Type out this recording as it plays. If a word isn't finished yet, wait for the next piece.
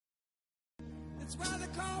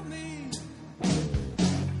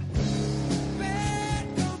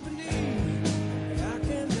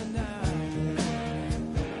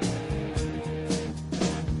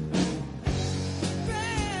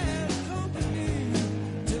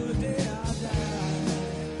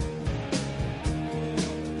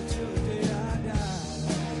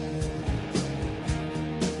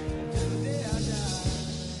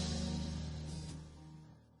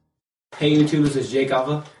Hey YouTube, this is Jake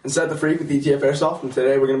Alpha. And Seth the Freak with ETF Airsoft, and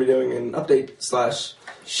today we're going to be doing an update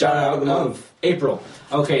 / shout-out of the month. April.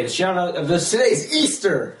 Okay, the shout-out of this... Today's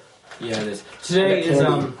Easter! Yeah, it is. Today is,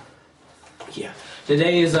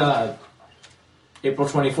 Today is, April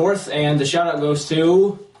 24th, and the shout-out goes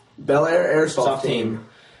to... Bel Air Airsoft Team.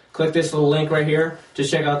 Click this little link right here to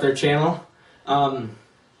check out their channel.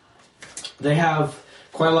 They have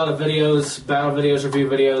quite a lot of videos, battle videos, review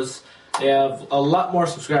videos. They have a lot more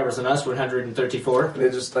subscribers than us, 134. They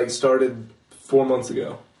just started 4 months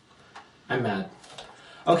ago. I'm mad.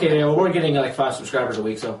 Okay, well, we're getting 5 subscribers a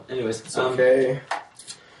week, so anyways. It's okay.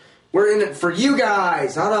 We're in it for you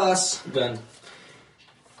guys, not us. Done.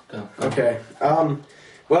 Go. Okay.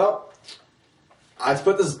 Well, I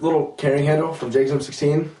put this little carrying handle from Jake's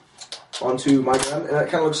M16 onto my gun, and it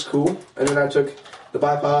kind of looks cool. And then I took the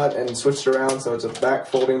bipod and switched it around, so it's a back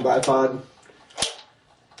folding bipod.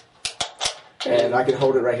 And I can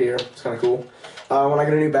hold it right here. It's kind of cool. When I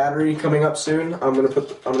get a new battery coming up soon, I'm gonna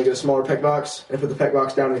get a smaller pec box and put the pec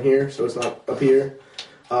box down in here, so it's not up here.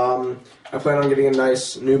 I plan on getting a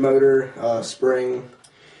nice new motor, spring.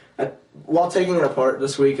 While taking it apart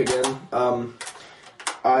this week again,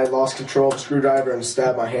 I lost control of a screwdriver and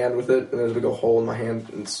stabbed my hand with it, and there's a big old hole in my hand,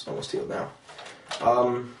 and it's almost healed now.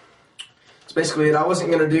 It's basically it. I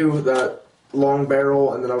wasn't gonna do that long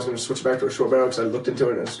barrel, and then I was going to switch back to a short barrel because I looked into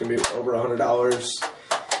it and it's going to be over $100.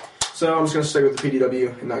 So I'm just going to stick with the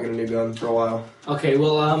PDW and not get a new gun for a while. Okay,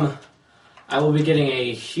 well, I will be getting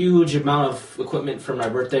a huge amount of equipment for my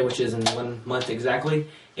birthday, which is in 1 month exactly,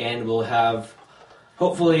 and we'll have,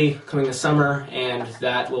 hopefully, coming this summer, and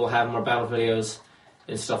that will have more battle videos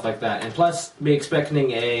and stuff like that. And plus, be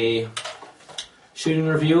expecting a shooting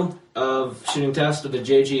review of shooting test of the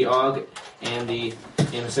JG AUG and the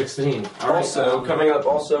M16. Also, coming up,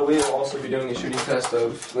 we will also be doing a shooting test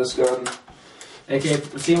of this gun.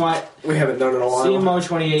 CMY. We haven't done it in a while. CMO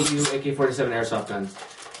 28U AK-47 airsoft gun.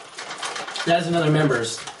 That is another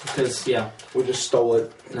members, because we just stole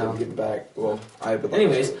it and didn't give it back. Well,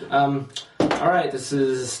 anyways, alright, this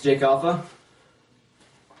is Jake Alpha.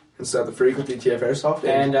 And Seth the Freak with ETF Airsoft.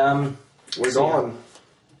 And we're gone.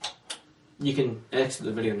 You can exit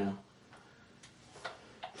the video now.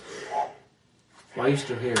 Why are you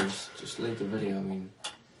still here? Just leave the video, I mean.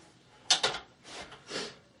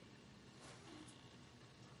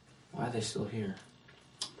 Why are they still here?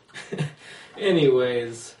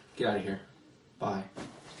 Anyways, get out of here. Bye.